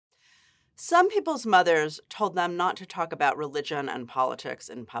Some people's mothers told them not to talk about religion and politics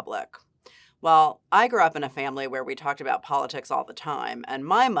in public. Well, I grew up in a family where we talked about politics all the time, and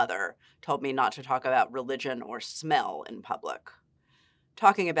my mother told me not to talk about religion or smell in public.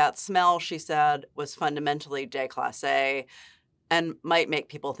 Talking about smell, she said, was fundamentally declassee and might make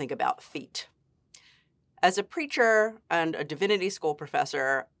people think about feet. As a preacher and a divinity school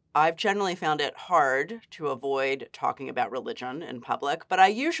professor, I've generally found it hard to avoid talking about religion in public, but I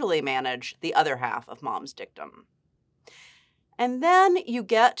usually manage the other half of Mom's dictum. And then you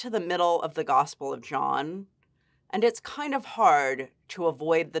get to the middle of the Gospel of John, and it's kind of hard to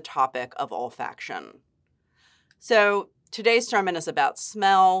avoid the topic of olfaction. So today's sermon is about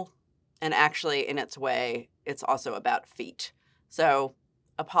smell, and actually, in its way, it's also about feet. So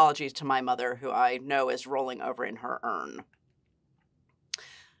apologies to my mother, who I know is rolling over in her urn.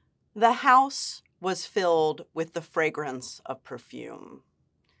 The house was filled with the fragrance of perfume.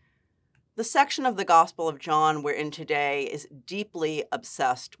 The section of the Gospel of John we're in today is deeply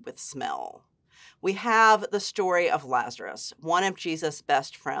obsessed with smell. We have the story of Lazarus, one of Jesus'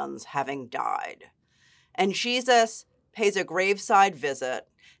 best friends, having died. And Jesus pays a graveside visit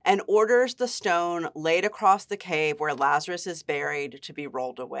and orders the stone laid across the cave where Lazarus is buried to be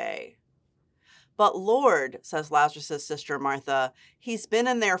rolled away. "But Lord," says Lazarus' sister Martha, "he's been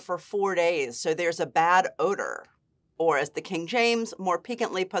in there for 4 days, so there's a bad odor." Or as the King James more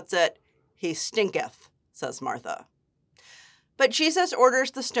piquantly puts it, "he stinketh," says Martha. But Jesus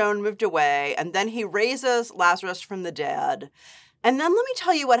orders the stone moved away, and then he raises Lazarus from the dead. And then let me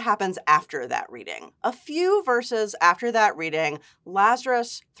tell you what happens after that reading. A few verses after that reading,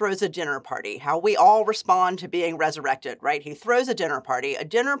 Lazarus throws a dinner party, how we all respond to being resurrected, right? He throws a dinner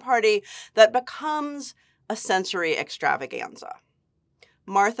party that becomes a sensory extravaganza.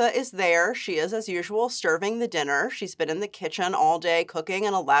 Martha is there. She is, as usual, serving the dinner. She's been in the kitchen all day cooking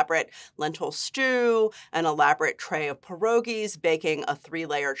an elaborate lentil stew, an elaborate tray of pierogies, baking a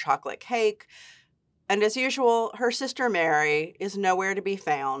 3-layer chocolate cake. And as usual, her sister Mary is nowhere to be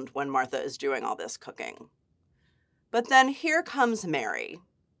found when Martha is doing all this cooking. But then here comes Mary.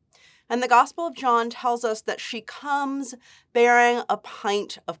 And the Gospel of John tells us that she comes bearing a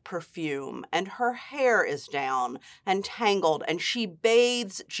pint of perfume, and her hair is down and tangled, and she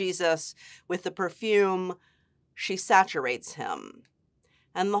bathes Jesus with the perfume. She saturates him.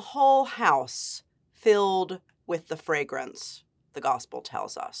 And the whole house filled with the fragrance, the Gospel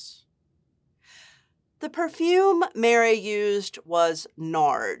tells us. The perfume Mary used was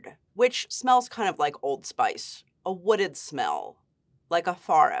nard, which smells kind of like Old Spice, a wooded smell, like a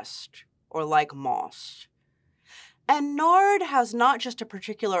forest or like moss. And nard has not just a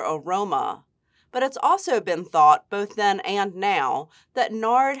particular aroma, but it's also been thought, both then and now, that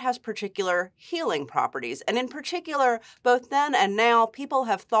nard has particular healing properties. And in particular, both then and now, people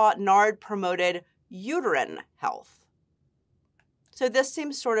have thought nard promoted uterine health. So this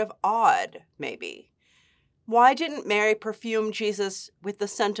seems sort of odd, maybe. Why didn't Mary perfume Jesus with the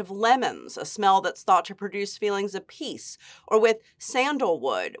scent of lemons, a smell that's thought to produce feelings of peace, or with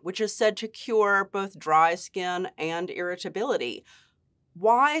sandalwood, which is said to cure both dry skin and irritability?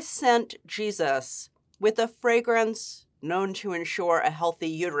 Why scent Jesus with a fragrance known to ensure a healthy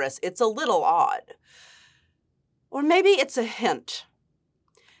uterus? It's a little odd. Or maybe it's a hint.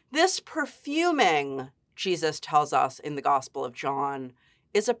 This perfuming, Jesus tells us in the Gospel of John,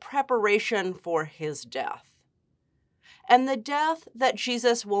 is a preparation for his death. And the death that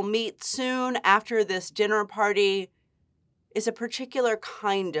Jesus will meet soon after this dinner party is a particular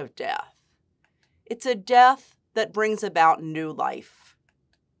kind of death. It's a death that brings about new life.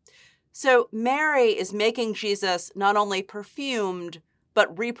 So Mary is making Jesus not only perfumed,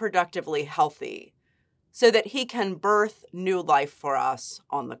 but reproductively healthy, so that he can birth new life for us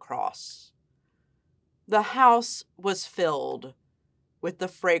on the cross. The house was filled with the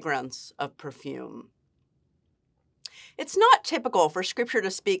fragrance of perfume. It's not typical for Scripture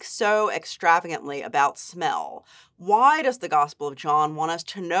to speak so extravagantly about smell. Why does the Gospel of John want us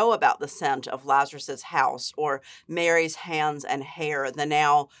to know about the scent of Lazarus' house or Mary's hands and hair, the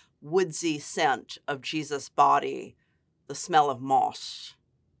now woodsy scent of Jesus' body, the smell of moss?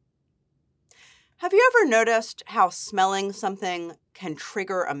 Have you ever noticed how smelling something can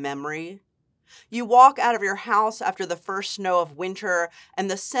trigger a memory? You walk out of your house after the first snow of winter,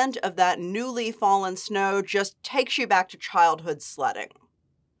 and the scent of that newly fallen snow just takes you back to childhood sledding.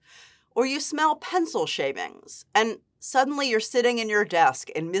 Or you smell pencil shavings, and suddenly you're sitting in your desk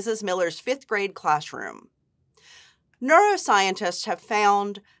in Mrs. Miller's 5th grade classroom. Neuroscientists have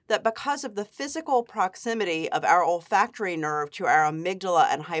found that because of the physical proximity of our olfactory nerve to our amygdala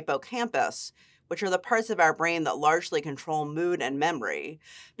and hippocampus, which are the parts of our brain that largely control mood and memory,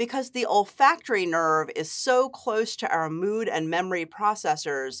 because the olfactory nerve is so close to our mood and memory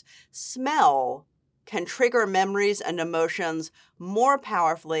processors, smell can trigger memories and emotions more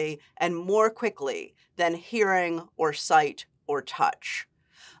powerfully and more quickly than hearing or sight or touch.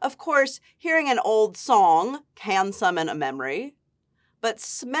 Of course, hearing an old song can summon a memory, but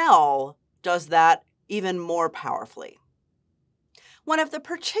smell does that even more powerfully. One of the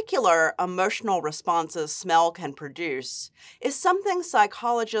particular emotional responses smell can produce is something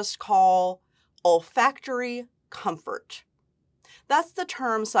psychologists call olfactory comfort. That's the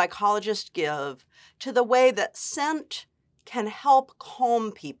term psychologists give to the way that scent can help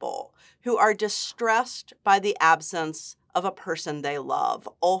calm people who are distressed by the absence of a person they love.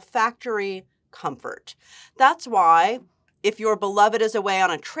 Olfactory comfort. That's why, if your beloved is away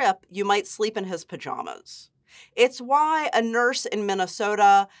on a trip, you might sleep in his pajamas. It's why a nurse in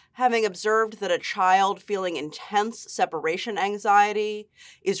Minnesota, having observed that a child feeling intense separation anxiety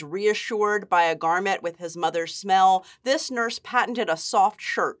is reassured by a garment with his mother's smell, this nurse patented a soft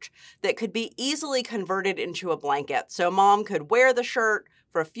shirt that could be easily converted into a blanket. So mom could wear the shirt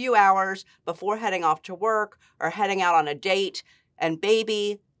for a few hours before heading off to work or heading out on a date, and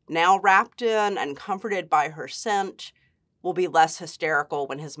baby, now wrapped in and comforted by her scent, will be less hysterical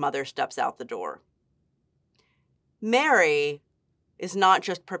when his mother steps out the door. Mary is not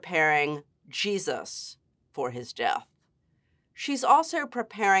just preparing Jesus for his death. She's also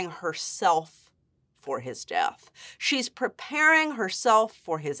preparing herself for his death. She's preparing herself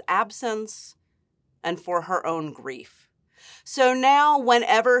for his absence and for her own grief. So now,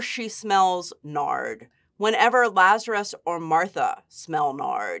 whenever she smells nard, whenever Lazarus or Martha smell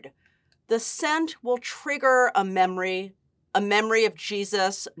nard, the scent will trigger a memory of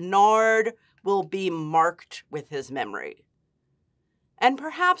Jesus. Nard will be marked with his memory. And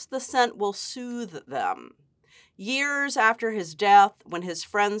perhaps the scent will soothe them. Years after his death, when his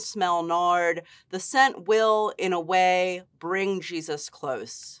friends smell nard, the scent will, in a way, bring Jesus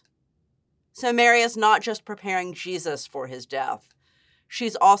close. So Mary is not just preparing Jesus for his death.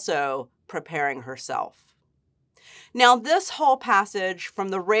 She's also preparing herself. Now, this whole passage, from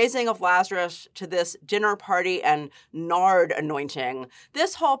the raising of Lazarus to this dinner party and nard anointing,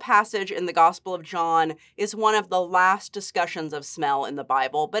 this whole passage in the Gospel of John is one of the last discussions of smell in the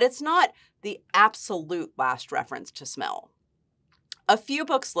Bible, but it's not the absolute last reference to smell. A few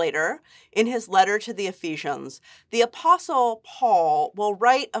books later, in his letter to the Ephesians, the Apostle Paul will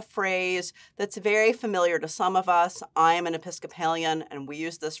write a phrase that's very familiar to some of us. I am an Episcopalian, and we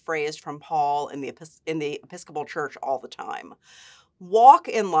use this phrase from Paul in the Episcopal Church all the time. Walk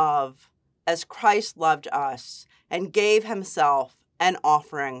in love as Christ loved us and gave himself an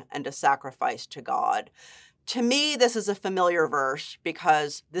offering and a sacrifice to God. To me, this is a familiar verse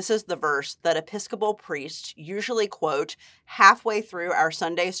because this is the verse that Episcopal priests usually quote halfway through our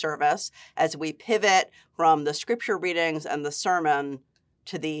Sunday service as we pivot from the scripture readings and the sermon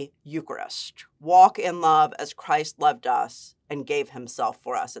to the Eucharist. Walk in love as Christ loved us and gave himself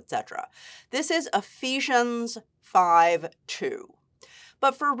for us, etc. This is Ephesians 5:2.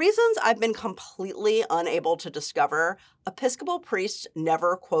 But for reasons I've been completely unable to discover, Episcopal priests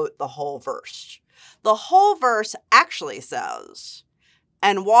never quote the whole verse. The whole verse actually says,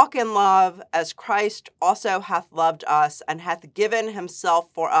 "And walk in love as Christ also hath loved us and hath given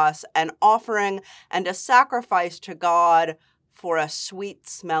himself for us an offering and a sacrifice to God for a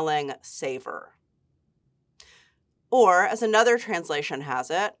sweet-smelling savor." Or, as another translation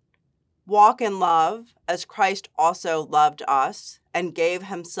has it, "Walk in love as Christ also loved us and gave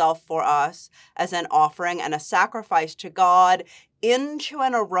himself for us as an offering and a sacrifice to God into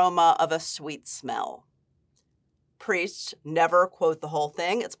an aroma of a sweet smell." Priests never quote the whole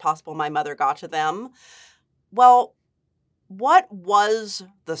thing. It's possible my mother got to them. Well, what was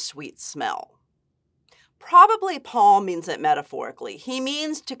the sweet smell? Probably Paul means it metaphorically. He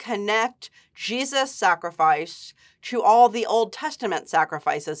means to connect Jesus' sacrifice to all the Old Testament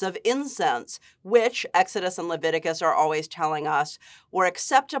sacrifices of incense, which Exodus and Leviticus are always telling us were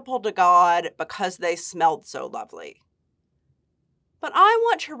acceptable to God because they smelled so lovely. But I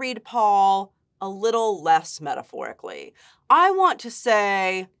want to read Paul a little less metaphorically. I want to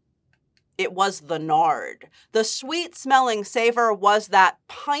say it was the nard. The sweet-smelling savor was that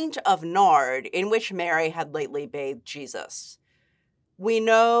pint of nard in which Mary had lately bathed Jesus. We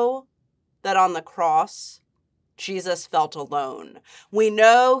know that on the cross, Jesus felt alone. We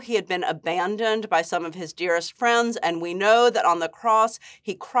know he had been abandoned by some of his dearest friends, and we know that on the cross,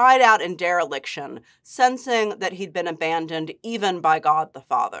 he cried out in dereliction, sensing that he'd been abandoned even by God the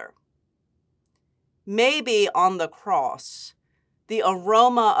Father. Maybe on the cross, the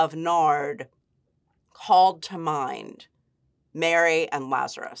aroma of nard called to mind Mary and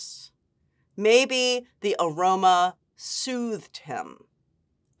Lazarus. Maybe the aroma soothed him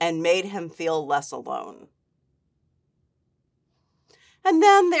and made him feel less alone. And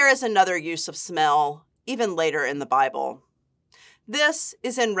then there is another use of smell, even later in the Bible. This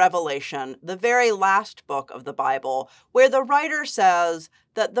is in Revelation, the very last book of the Bible, where the writer says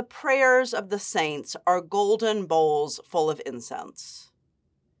that the prayers of the saints are golden bowls full of incense.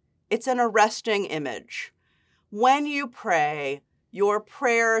 It's an arresting image. When you pray, your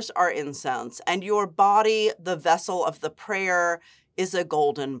prayers are incense, and your body, the vessel of the prayer, is a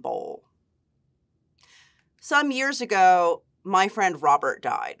golden bowl. Some years ago, my friend Robert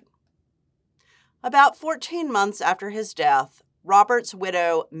died. About 14 months after his death, Robert's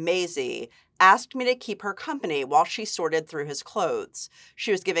widow, Maisie, asked me to keep her company while she sorted through his clothes.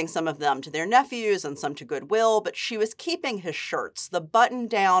 She was giving some of them to their nephews and some to Goodwill, but she was keeping his shirts, the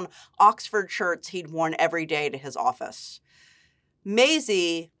button-down Oxford shirts he'd worn every day to his office.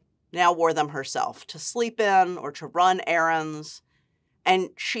 Maisie now wore them herself to sleep in or to run errands, and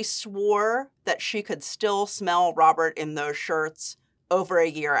she swore that she could still smell Robert in those shirts over a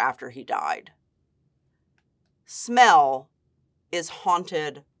year after he died. Smell is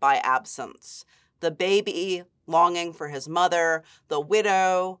haunted by absence. The baby longing for his mother, the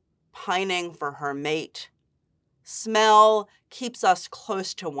widow pining for her mate. Smell keeps us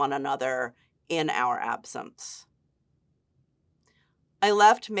close to one another in our absence. I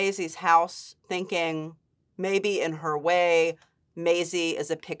left Maisie's house thinking, maybe in her way, Maisie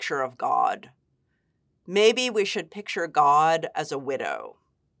is a picture of God. Maybe we should picture God as a widow.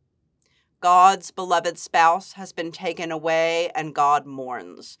 God's beloved spouse has been taken away and God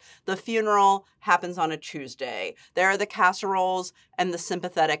mourns. The funeral happens on a Tuesday. There are the casseroles and the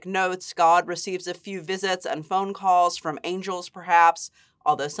sympathetic notes. God receives a few visits and phone calls from angels perhaps,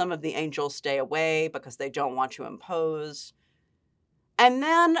 although some of the angels stay away because they don't want to impose. And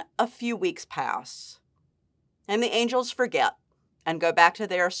then a few weeks pass, and the angels forget and go back to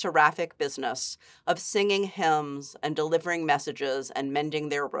their seraphic business of singing hymns and delivering messages and mending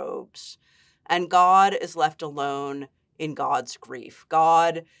their robes. And God is left alone in God's grief.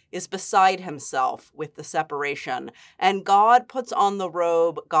 God is beside himself with the separation, and God puts on the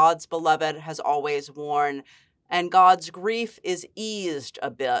robe God's beloved has always worn, and God's grief is eased a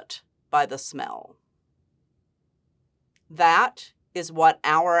bit by the smell. That is what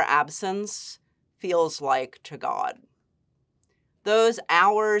our absence feels like to God. Those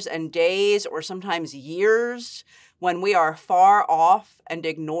hours and days, or sometimes years, when we are far off and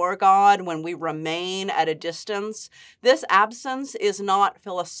ignore God, when we remain at a distance, this absence is not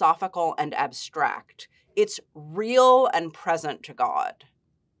philosophical and abstract. It's real and present to God.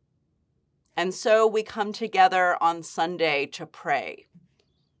 And so we come together on Sunday to pray,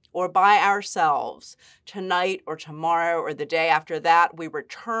 or by ourselves, tonight or tomorrow or the day after that, we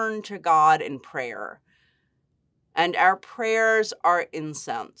return to God in prayer. And our prayers are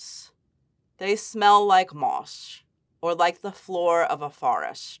incense. They smell like moss or like the floor of a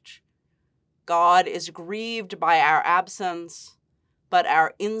forest. God is grieved by our absence, but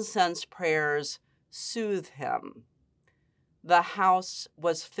our incense prayers soothe him. The house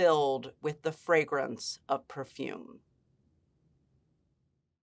was filled with the fragrance of perfume.